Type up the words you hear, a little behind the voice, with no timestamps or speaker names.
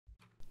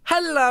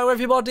Hello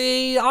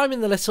everybody, I'm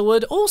in the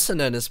Littlewood, also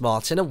known as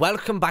Martin, and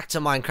welcome back to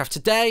Minecraft.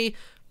 Today,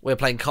 we're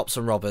playing Cops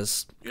and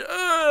Robbers.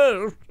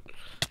 Yeah!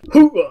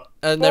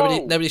 And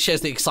nobody shares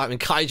the excitement.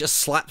 Kai just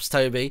slaps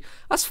Toby.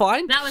 That's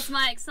fine. That was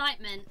my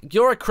excitement.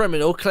 You're a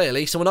criminal,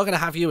 clearly, so we're not going to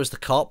have you as the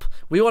cop.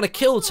 We want to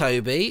kill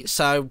Toby,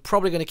 so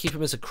probably going to keep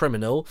him as a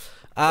criminal.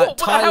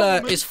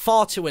 Tyler is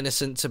far too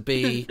innocent to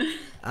be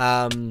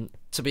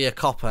a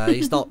copper.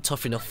 He's not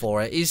tough enough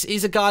for it.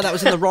 He's a guy that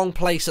was in the wrong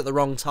place at the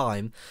wrong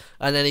time,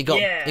 and then he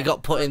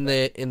got put in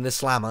the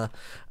slammer.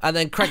 And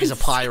then Craig is a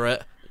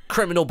pirate,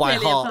 criminal by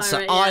heart. So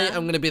I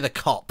am going to be the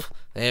cop.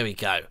 There we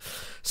go.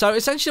 So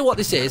essentially what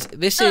this is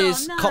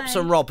Cops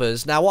and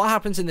Robbers. Now what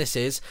happens in this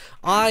is,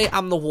 I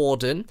am the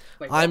warden.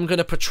 I'm going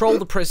to patrol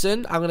the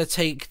prison. I'm going to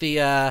take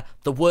the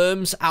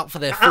worms out for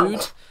their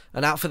food,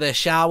 and out for their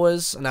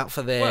showers, and out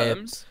for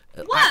their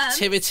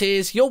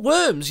activities. You're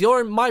worms.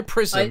 You're in my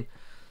prison.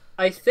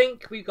 I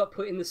think we got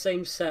put in the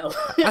same cell.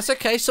 That's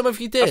okay, some of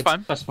you did. That's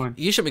fine. That's fine.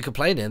 You shouldn't be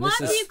complaining. Why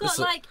have you got,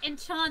 like,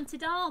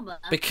 enchanted armour?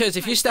 Because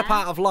if you step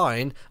out of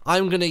line,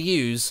 I'm going to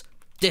use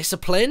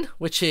discipline,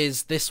 which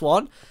is this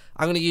one.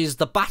 I'm going to use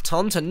the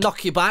baton to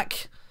knock you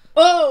back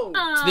to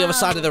the other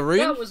side of the room.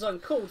 That was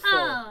uncalled for.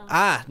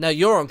 Ah, no,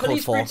 you're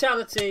uncalled for. Police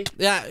brutality.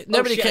 Yeah,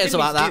 nobody cares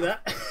about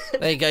that.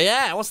 There you go.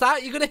 Yeah, what's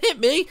that? You're going to hit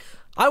me?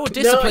 I will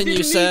discipline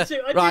you, sir.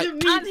 Right,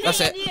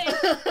 that's it.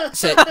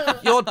 That's it.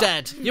 You're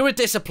dead. You were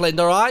disciplined,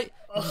 all right?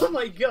 Oh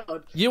my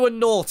god. You were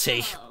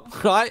naughty,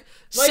 right?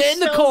 Sit in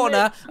the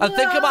corner and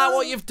think about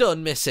what you've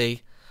done,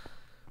 Missy.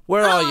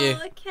 Where are you?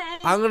 Okay.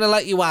 I'm going to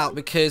let you out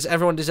because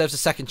everyone deserves a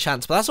second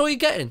chance, but that's all you're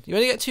getting. You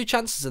only get 2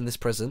 chances in this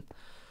prison.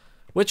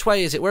 Which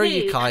way is it? Where are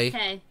you, Kai?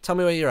 Okay. Tell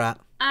me where you're at.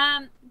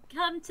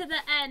 Come to the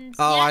end.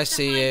 Oh, I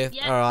see you.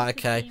 Yes, all right,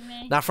 okay.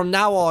 Now, from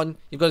now on,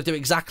 you've got to do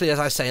exactly as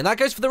I say. And that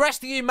goes for the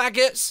rest of you,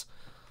 maggots.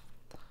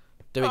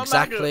 Do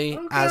exactly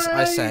as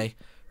I say.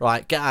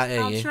 Right, get out of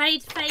here, I'll you.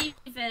 trade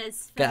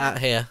favours. Get out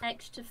of here.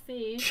 Extra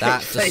food.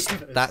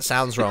 That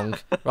sounds wrong.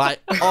 Right,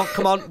 oh,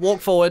 come on,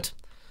 walk forward.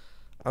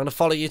 I'm going to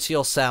follow you to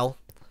your cell.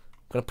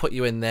 I'm going to put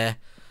you in there.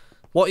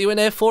 What are you in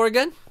here for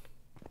again?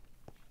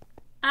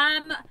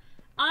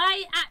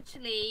 I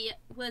actually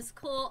was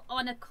caught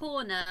on a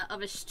corner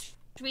of a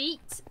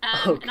street,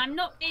 and I'm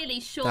not really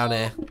sure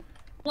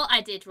what I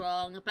did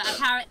wrong, but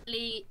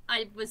apparently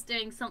I was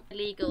doing something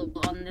illegal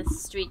on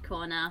this street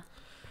corner.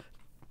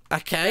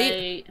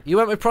 Okay, so you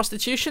went with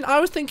prostitution? I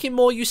was thinking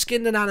more you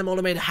skinned an animal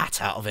and made a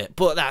hat out of it,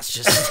 but that's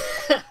just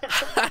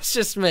that's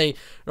just me.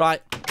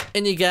 Right,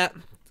 in you get.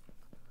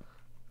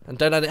 And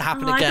don't let it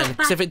happen again,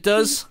 because if it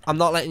does, I'm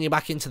not letting you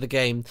back into the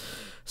game.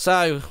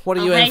 So, what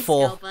are you in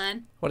for?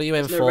 What are you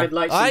in for? No red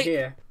lights in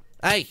here.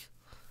 Hey!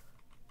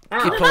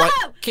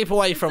 Keep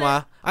away from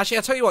her. Actually,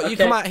 I'll tell you what, you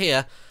come out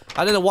here.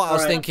 I don't know what I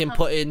was thinking,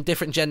 putting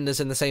different genders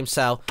in the same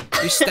cell.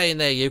 You stay in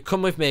there, you.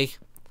 Come with me.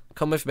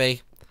 Come with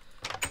me.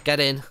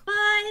 Get in.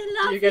 Bye,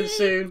 love you again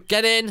soon.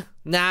 Get in,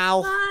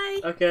 now.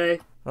 Bye. Okay.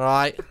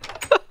 Alright.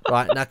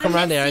 Right, now come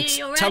around here.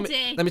 Tell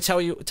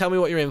me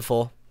what you're in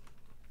for.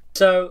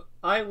 So,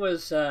 I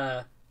was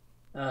at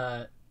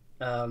a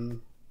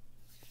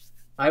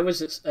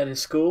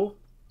school,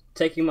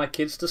 taking my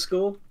kids to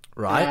school.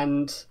 Right.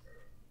 And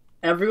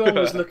everyone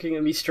was looking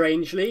at me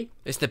strangely.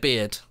 It's the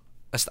beard.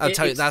 I'm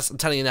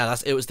telling you now,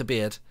 it was the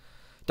beard.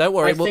 Don't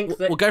worry,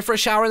 we'll go for a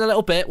shower in a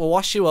little bit. We'll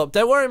wash you up.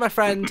 Don't worry, my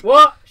friend.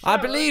 What? I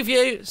believe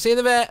you. See you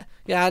in a bit.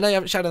 Yeah, I know you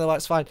haven't showered in the white.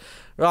 It's fine.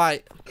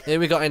 Right, who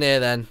we got in here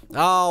then?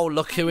 Oh,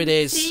 look who it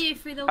is. See you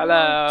through the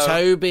Hello.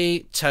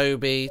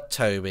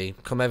 Toby.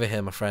 Come over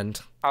here, my friend.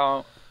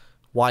 Oh.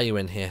 Why are you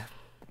in here?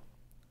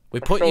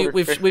 We've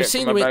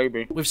seen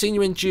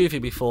you in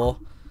juvie before.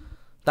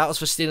 That was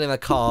for stealing a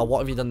car. What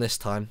have you done this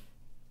time?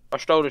 I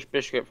stole this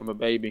biscuit from a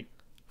baby.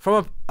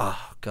 From a...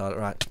 Oh, God,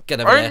 right. Get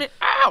over here.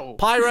 Ow!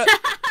 Pirate!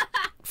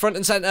 Front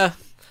and centre.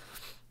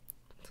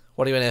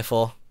 What are you in here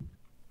for?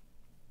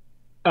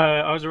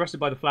 I was arrested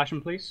by the fashion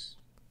police.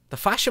 The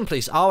fashion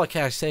police? Oh,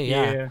 okay, I see,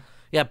 yeah.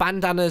 Yeah,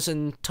 bandanas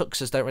and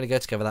tuxes don't really go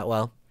together that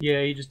well. Yeah,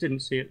 you just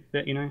didn't see it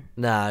fit, you know?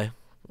 No.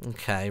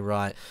 Okay,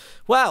 right.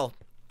 Well,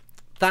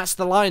 that's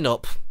the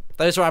lineup.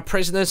 Those are our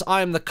prisoners.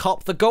 I am the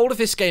cop. The goal of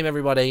this game,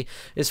 everybody,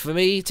 is for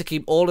me to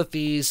keep all of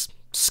these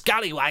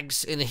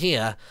scallywags in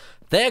here.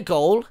 Their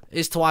goal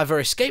is to either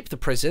escape the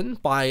prison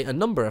by a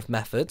number of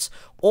methods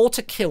or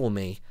to kill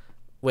me,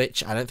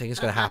 which I don't think is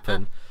going to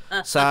happen.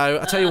 So,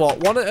 I'll tell you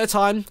what, one at a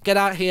time, get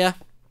out here.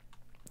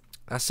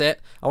 That's it.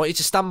 I want you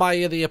to stand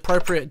by the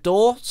appropriate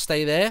door.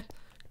 Stay there.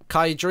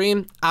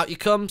 KaeyiDream, out you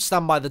come.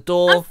 Stand by the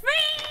door.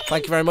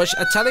 Thank you very much.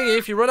 I'm telling you,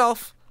 if you run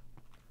off,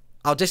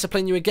 I'll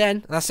discipline you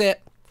again. That's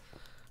it.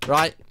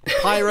 Right.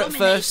 Pirate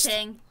first.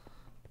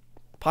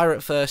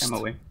 Pirate first.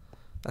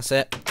 That's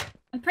it.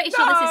 I'm pretty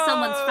sure this is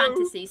someone's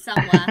fantasy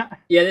somewhere.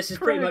 Yeah, this is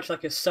pretty much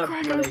like a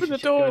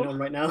sub-relationship going on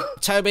right now.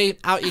 Toby,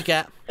 out you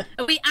get.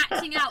 Are we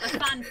acting out a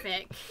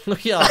fanfic?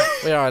 we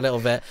are a little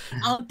bit.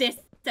 I'll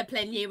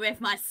discipline you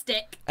with my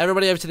stick.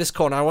 Everybody over to this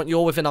corner. I want you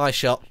all within eye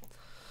shot.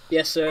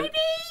 Yes, sir. Baby!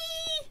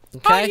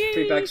 Okay.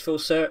 3 bags full,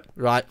 sir.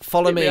 Right,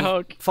 follow me.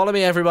 Follow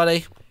me,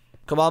 everybody.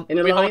 Come on. In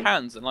a We hold line.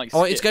 hands and like. I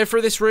want you to skip. go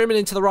through this room and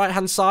into the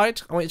right-hand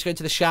side. I want you to go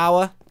into the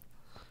shower.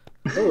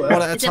 Ooh, One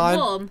at a Is it time.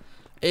 warm?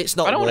 It's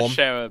I not don't want warm. to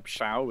share a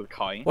shower with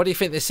Kai. What do you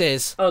think this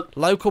is? Oh.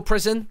 Local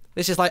prison?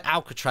 This is like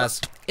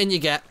Alcatraz. In you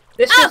get.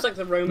 This feels like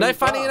the Roman. No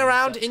fannying bar.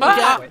 around. In you That's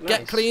get. quite Get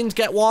nice. cleaned.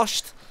 Get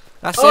washed.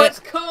 That's Oh, it. it's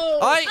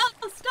cold. Oi! Oh,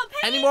 stop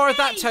hitting Any more of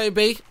that, me!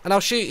 Toby, and I'll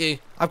shoot you.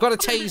 I've got a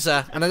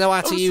taser, and I know how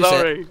to I'm use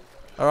sorry. it.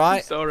 All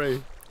right?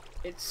 Sorry.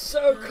 It's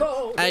so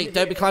cold. Hey, in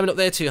don't be here. climbing up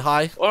there too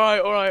high. All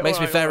right.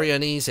 Makes me very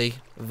uneasy.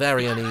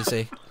 Very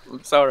uneasy.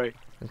 I'm sorry.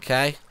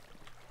 Okay.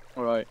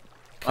 All right.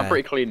 Okay. I'm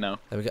pretty clean now.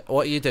 There we go.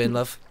 What are you doing,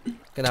 love?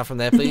 Get out from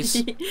there,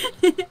 please.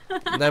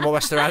 No more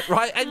messing around.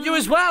 Right, and you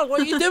as well.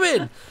 What are you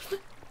doing?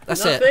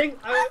 That's it. Nothing.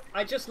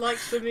 I just like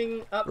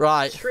swimming up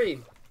Right.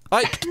 stream.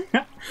 Right.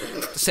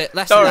 That's it.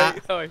 Less than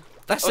that. Sorry.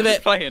 That's I a was bit.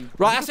 just playing.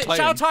 Right, I that's was it. just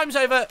Shower playing. time's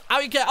over. How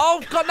you get?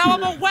 Oh God, now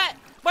I'm all wet.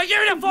 My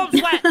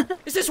uniform's wet.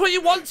 Is this what you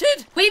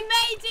wanted? We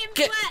made him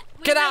Get- wet.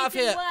 We get out made of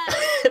him here.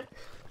 wet.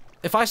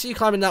 If I see you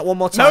climbing that one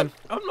more No, time,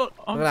 I'm not.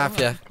 I'm gonna have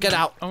you. Get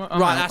out. I'm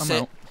Right, out, that's I'm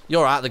it. out.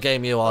 You're out of the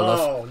game. You are, love.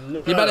 Oh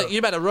no.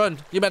 You better run.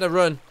 You better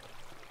run.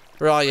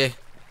 Where are you?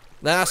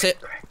 No, that's it.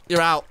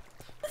 You're out.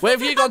 Where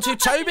have you gone to,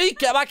 Toby?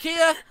 Get back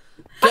here.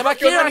 Get back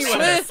here, I anywhere.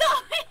 swear.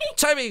 Sorry.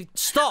 Toby,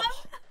 stop.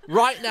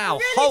 Right now.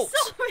 Really Halt.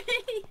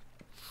 sorry.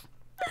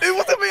 It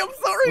wasn't me. I'm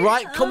sorry.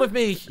 Right, come with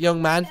me,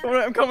 young man. All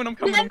right, I'm coming. I'm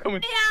coming. I'm Let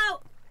coming. me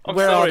out. I'm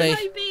Where are sorry. they?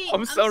 Toby,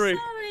 I'm sorry.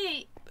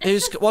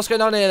 What's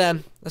going on here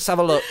then? Let's have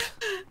a look.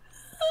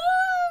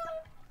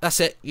 That's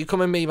it. You come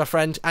with me, my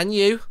friend. And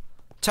you.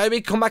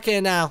 Toby, come back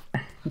here now.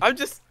 I'm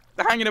just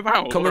hanging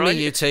about. Come with all me,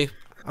 right? you two.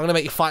 I'm going to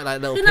make you fight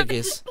like little Can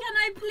piggies.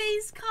 I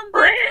please come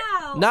back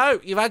out? No,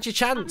 you've had your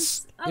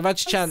chance. You've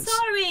had your chance. I'm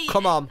sorry.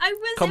 Come on.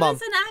 Come it on.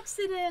 was an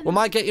accident. We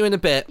might get you in a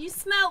bit. You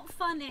smelt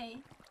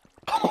funny.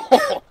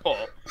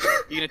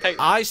 You gonna take?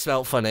 I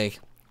smelt funny.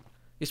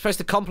 You're supposed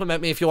to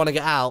compliment me if you want to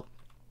get out.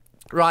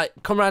 Right,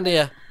 come round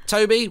here.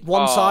 Toby,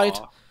 one Aw. side.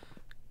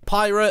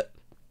 Pirate,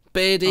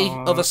 Beardy,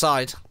 Aw. other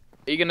side.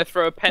 Are you gonna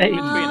throw a pen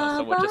between us,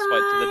 or we'll just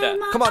fight to the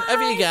death? Come on,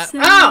 over you get.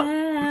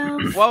 Ow!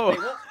 Whoa!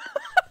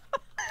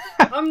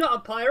 I'm not a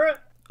pirate.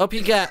 Up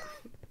you get.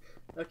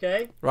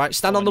 Okay. Right,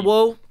 stand on the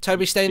wall.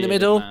 Toby, stay in the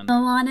middle. I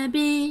wanna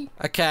be.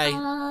 Okay.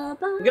 I'm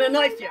gonna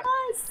knife you.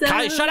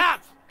 Kai, shut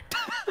up!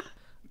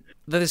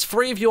 There's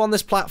 3 of you on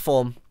this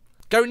platform.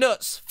 Go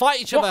nuts. Fight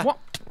each other. What?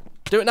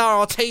 Do it now or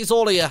I'll tase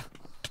all of you.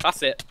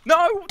 That's it. No!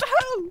 What the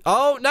hell?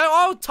 Oh, no.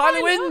 Oh,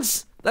 Tyler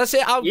wins. That's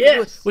it.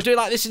 Yes. We'll do it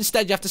like this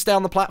instead. You have to stay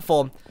on the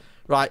platform.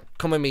 Right,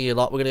 come with me, you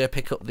lot. We're going to go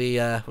pick up the...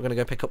 we're going to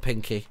go pick up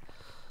Pinky.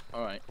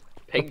 All right.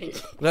 Pinky.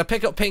 We're going to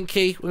pick up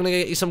Pinky. We're going to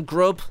get you some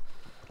grub.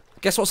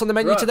 Guess what's on the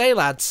menu Right. today,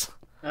 lads?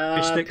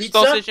 Fish sticks. Pizza.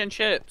 Sausage and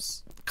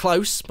chips.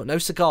 Close, but no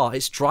cigar.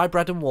 It's dry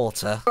bread and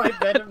water. Fried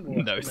bread and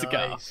water. No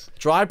cigar. Nice.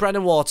 Dry bread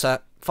and water.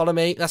 Follow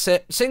me. That's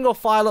it. Single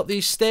file up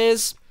these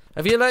stairs.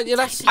 Have you learnt your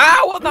lesson?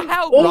 Ow! What the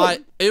hell? Oh.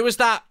 Right. Who was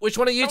that? Which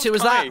one of you two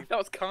was that? Kai. That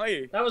was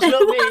Kai. That was It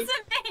not me. wasn't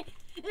me.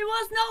 It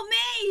was not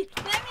me.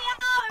 Let me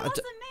out. It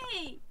wasn't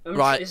me.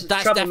 Right. This is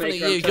That's troublemaker,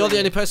 definitely I'm you. You're telling the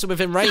only person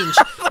within range.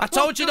 I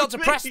told you not to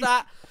press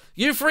that.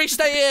 You 3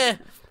 stay here.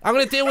 I'm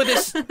going to deal with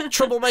this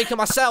troublemaker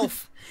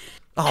myself.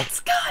 Oh, Let's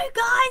go,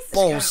 guys.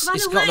 balls. Run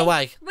He's gotten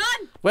away.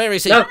 Run. Where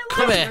is he? No.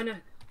 Come No, here. no.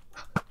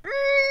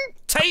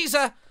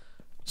 Taser.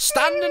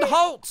 Stand and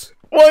halt.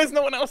 Why is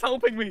no one else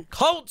helping me?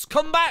 Halt.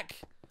 Come back.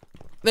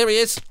 There he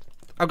is.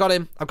 I've got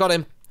him. I've got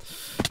him.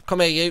 Come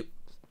here, you.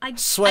 I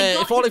Swear,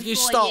 got if all him of you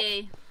for stop.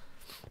 you.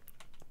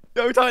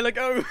 Go, Tyler,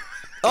 go.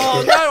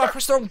 Oh, no. I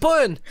pressed the wrong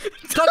button.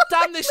 God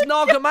damn this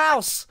Naga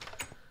mouse.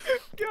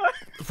 Go.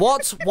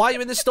 What? Why are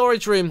you in the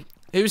storage room?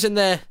 Who's in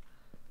there?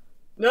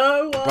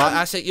 No one. Right,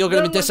 that's it. You're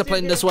going to be No one's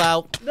disciplined in as here.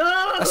 well.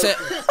 No. That's it.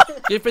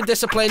 You've been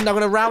disciplined. I'm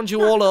going to round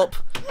you all up.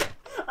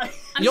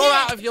 You're here.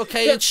 out of your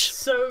It's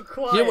so so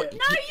quiet. No, you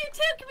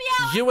took me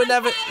out. You of were my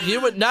never. cage.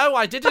 You were. No,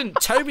 I didn't.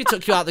 Toby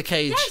took you out the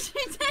cage. Yes,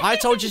 you did. I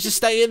told you to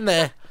stay in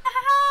there.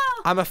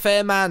 Ow. I'm a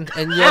fair man,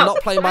 and you're Ow.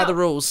 not playing by the Ow.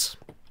 rules.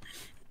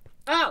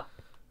 Ow.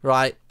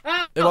 Right.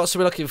 Ow. Who else are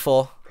we looking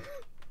for?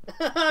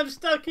 I'm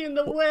stuck in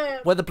the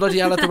web. Where the bloody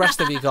hell have the rest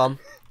of you gone?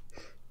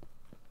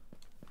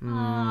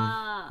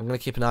 Ah. I'm going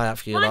to keep an eye out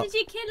for you Why lot. did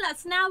you kill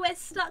us? Now we're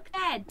stuck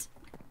dead.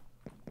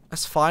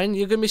 That's fine.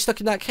 You're going to be stuck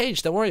in that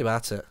cage. Don't worry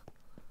about it.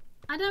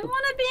 I don't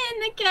want to be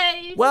in the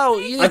cage. Well,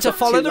 you need I've to got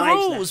follow 2 the lives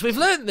rules. left. We've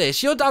learnt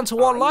this. You're down to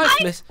 1 life,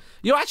 miss.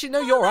 You actually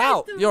know you're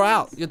out. the You're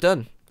out. rules. You're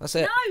done. That's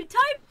it. No, Toby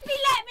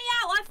let me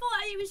out. I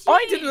thought it was you.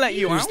 I didn't let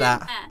you Who's out.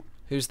 that? Yeah.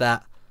 Who's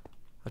that?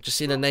 I've just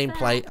seen a What's that?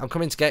 nameplate. I'm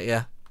coming to get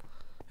you.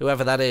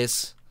 Whoever that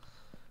is.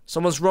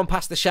 Someone's run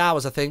past the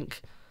showers, I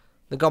think.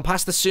 They've gone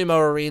past the sumo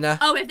arena.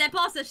 Oh, if they're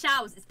past the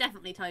showers, it's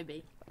definitely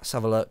Toby. Let's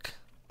have a look.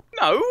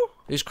 No.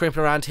 Who's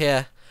creeping around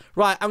here?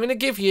 Right, I'm going to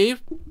give you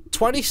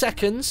 20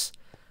 seconds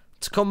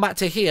to come back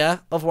to here.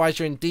 Otherwise,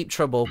 you're in deep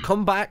trouble.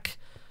 Come back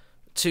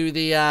to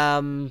the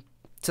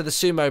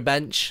sumo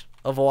bench.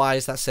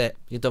 Otherwise, that's it.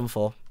 You're done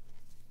for.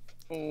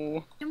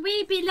 Oh. Can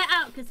we be let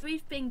out because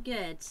we've been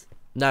good?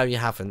 No, you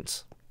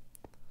haven't.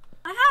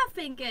 I have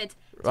been good.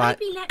 Right.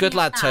 Toby, let Good me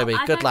lad, out. Toby.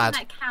 I Good reckon lad.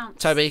 that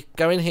counts. Toby,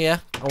 go in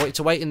here. I want you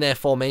to wait in there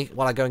for me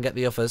while I go and get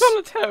the others.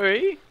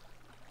 Solitary.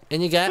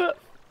 In you get.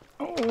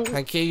 Oh.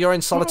 Thank you. You're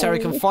in solitary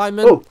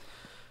confinement. Oh.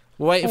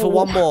 We're waiting for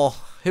one more.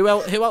 Who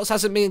else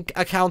hasn't been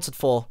accounted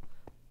for?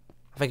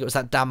 I think it was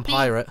that damn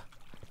pirate.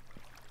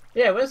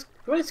 Yeah,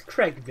 where's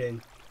Craig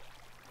been?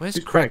 Where's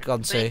Who's Craig Craig?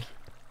 gone to?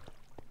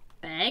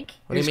 Beg.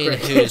 What do you mean,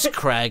 Who's Craig? who's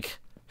Craig?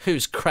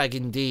 Who's Craig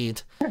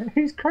indeed?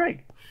 Who's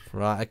Craig?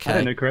 Right, I don't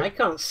okay. know I Craig.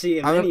 can't see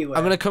him I'm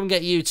anywhere. gonna come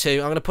get you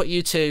two. I'm gonna put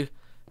you two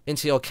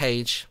into your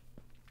cage.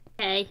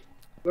 Okay.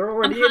 We're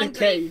already I'm in a hungry.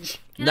 cage.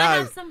 Can No. I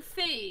have some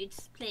food,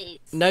 please?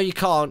 No, you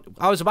can't.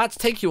 I was about to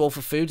take you all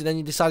for food, and then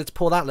you decided to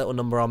pull that little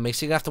number on me,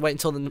 so you're gonna have to wait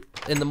until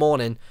in the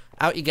morning.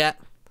 Out you get.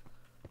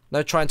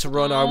 No trying to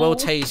run, or I will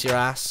tase your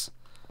ass.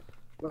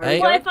 Where Hey,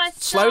 What if I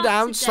slow starve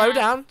down, to slow death?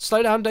 down,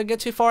 slow down. Don't get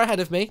too far ahead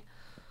of me.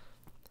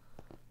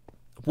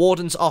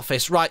 Warden's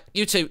office. Right,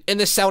 you two, in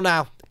this cell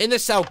now. In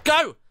this cell.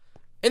 Go!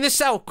 In this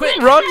cell, quick!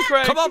 Run,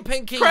 Craig. Come on,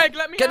 Pinky. Craig,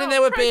 let me Get in out.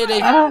 there with Craig,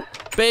 Beardy.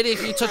 Beardy,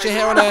 if you touch your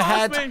hair on her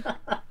head.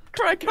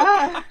 Craig, come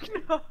back.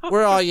 No.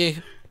 Where are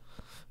you?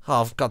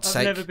 Oh, for God's I've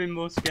sake. never been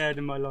more scared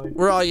in my life.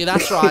 Where are you?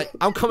 That's right.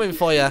 I'm coming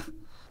for you.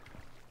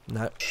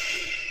 No. Are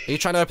you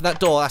trying to open that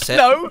door? That's it.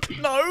 No,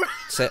 no.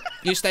 That's it.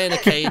 You stay in a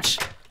cage.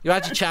 You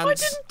had your I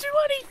chance. didn't do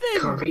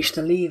anything. Can't reach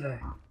the lever.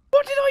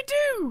 What did I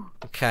do?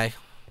 Okay.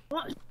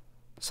 What?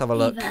 Let's have a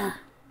look. Either.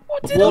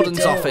 What did Warden's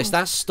I do? office.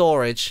 That's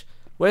storage.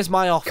 Where's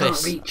my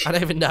office? reach. I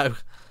don't even know.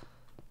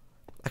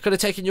 I could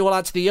have taken you all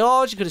out to the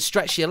yard. You could have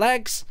stretched your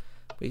legs.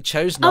 But you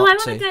chose Oh, not I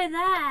to. want to go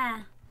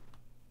there.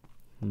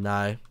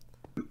 No.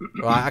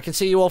 Right, I can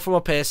see you all from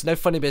up here, so no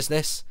funny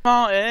business.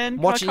 Martin,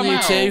 can Watching I come you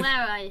out? two. Where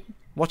are you?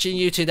 Watching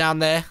you two down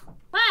there.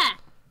 Where?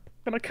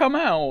 Can I come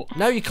out?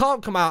 No, you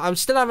can't come out. I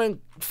still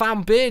haven't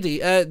found Beardy,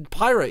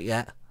 Pirate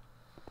yet.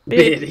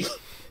 Beardy.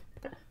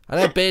 I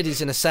know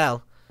Beardy's in a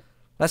cell.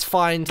 Let's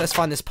find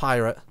this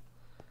pirate.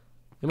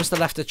 He must have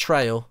left a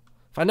trail.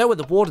 If I know where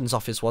the warden's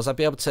office was, I'd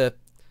be able to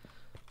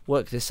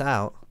work this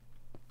out.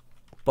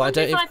 But I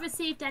Wonder don't. if I've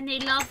received any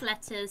love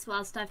letters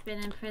whilst I've been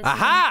in prison.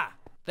 Aha!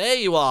 There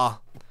you are.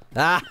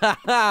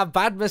 Ah,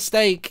 bad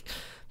mistake.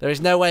 There is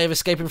no way of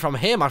escaping from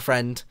here, my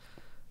friend.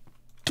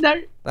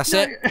 No. That's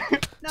no,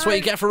 it. That's what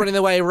you get for running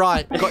away.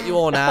 Right, got you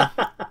all now.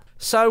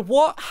 So,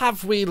 what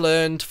have we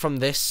learned from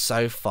this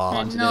so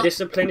far? To not,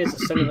 Discipline is a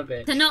son of a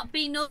bitch. to not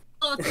be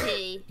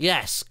naughty.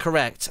 Yes,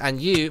 correct.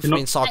 And you, for You're not-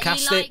 being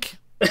sarcastic.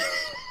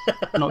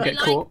 Not I get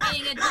like caught.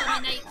 being a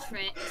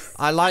dominatrix.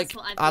 I like That's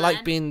what I've I like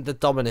learned. being the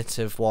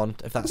dominative one,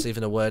 if that's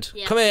even a word.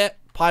 Yeah. Come here,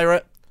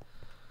 pirate.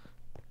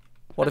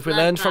 What I've have we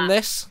learned learned from that.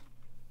 this?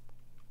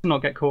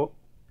 Not get caught.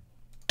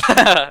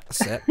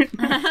 That's it.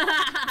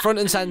 Front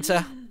and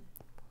centre.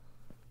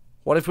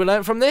 What have we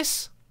learned from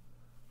this?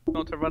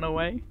 Not to run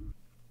away.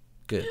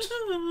 Good.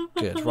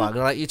 Good. Right, I'm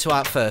gonna let you two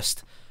out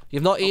first.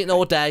 You've not eaten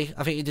all day.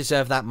 I think you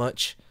deserve that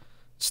much.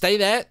 Stay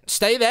there.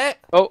 Stay there.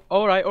 Oh,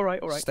 all right, all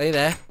right, all right. Stay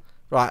there.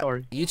 Right.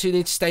 Sorry. You two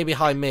need to stay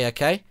behind me,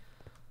 okay?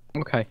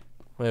 Okay.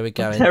 Where are we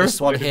going? terrified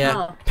This one of here.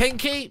 Oh.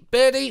 Pinky,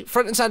 Birdie,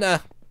 front and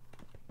centre.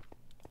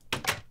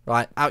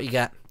 Right, out you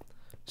get.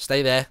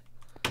 Stay there.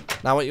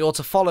 Now I want you all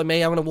to follow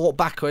me. I'm going to walk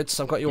backwards.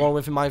 I've got you all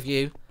within my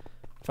view.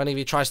 If any of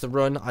you tries to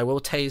run, I will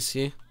tase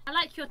you. I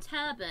like your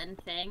turban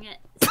thing. It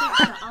suits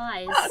your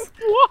eyes.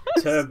 What?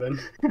 Turban.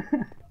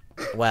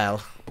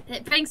 Well,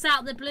 It brings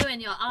out the blue in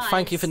your eyes.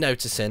 thank you for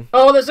noticing.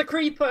 Oh, there's a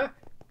creeper.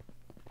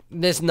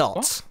 There's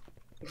not.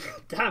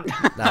 Damn.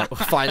 No,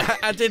 fine.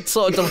 I did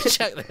sort of double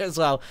check there as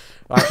well.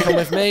 Right, come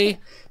with me.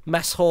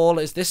 Mess hall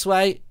is this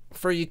way.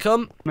 Through you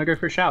come. Can I go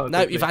for a shower? No,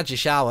 quickly? you've had your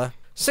shower.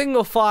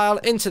 Single file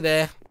into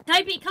there.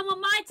 Toby, come on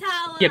my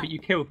tower. Yeah, but you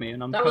killed me,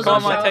 and I'm. That was on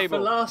on my my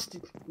table.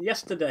 for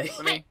yesterday.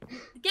 I mean,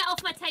 Get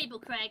off my table,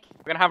 Craig.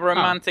 we're gonna have a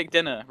romantic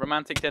dinner.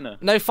 Romantic dinner.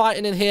 No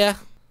fighting in here.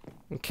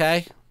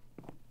 Okay.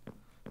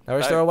 Now,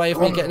 is there a way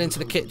of me getting into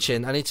the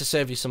kitchen? I need to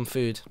serve you some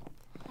food.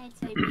 Hey,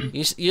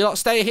 Toby. You lot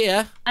stay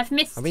here. I've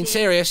missed I'm being you.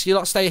 serious. You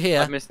lot stay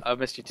here. I've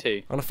missed you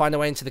too. I'm gonna find a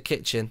way into the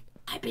kitchen.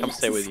 Toby, Come let's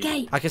stay with you.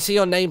 escape. I can see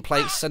your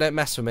nameplates, so don't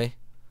mess with me.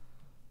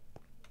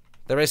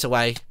 There is a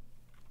way.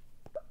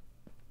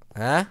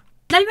 Huh?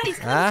 Nobody's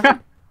coming. Huh?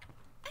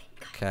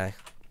 Okay.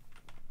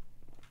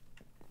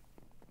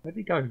 Where'd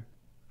he go?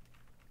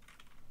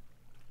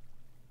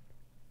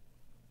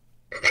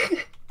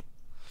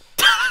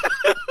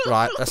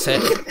 Right, that's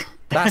it.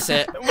 That's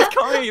it. That was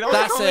Kai. That was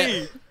That's Kai.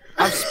 it.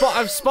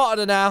 I've spotted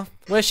her now.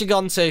 Where's she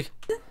gone to?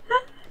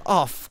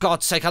 Oh, for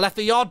God's sake, I left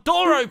the yard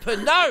door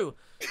open. No!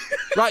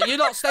 Right, you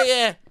lot stay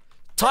here.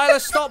 Tyler,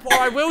 stop or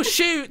I will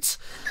shoot.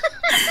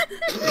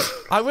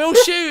 I will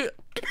shoot.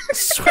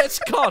 Swear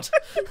to God.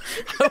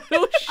 I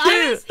will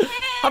I was shoot. here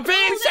I'm being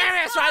all this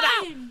serious right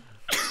now. time.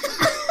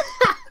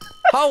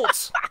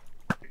 Halt.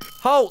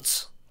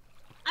 Halt.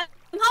 I'm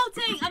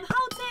halting. I'm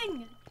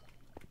halting.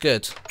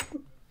 Good.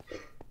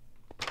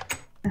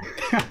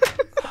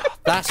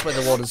 That's where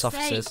the warden's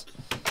office is.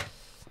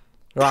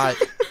 Right.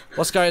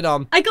 What's going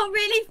on? I got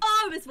really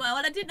far as well,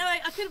 and I didn't know.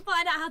 I couldn't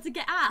find out how to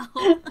get out.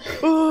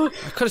 I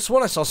could have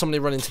sworn I saw somebody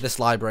run into this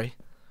library.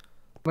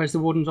 Where's the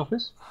warden's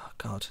office? Oh,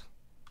 God.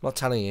 I'm not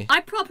telling you.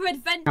 I proper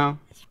adventure. Oh,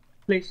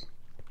 please.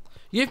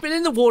 You've been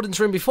in the warden's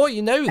room before,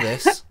 you know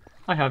this.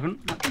 I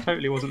haven't. That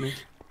totally wasn't me.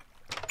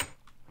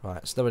 Right,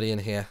 there's nobody in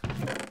here.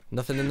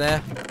 Nothing in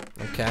there?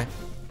 Okay.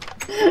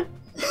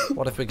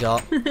 What have we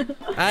got?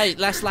 Hey,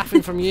 less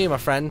laughing from you, my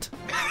friend.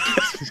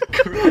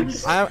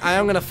 I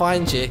am going to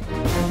find you.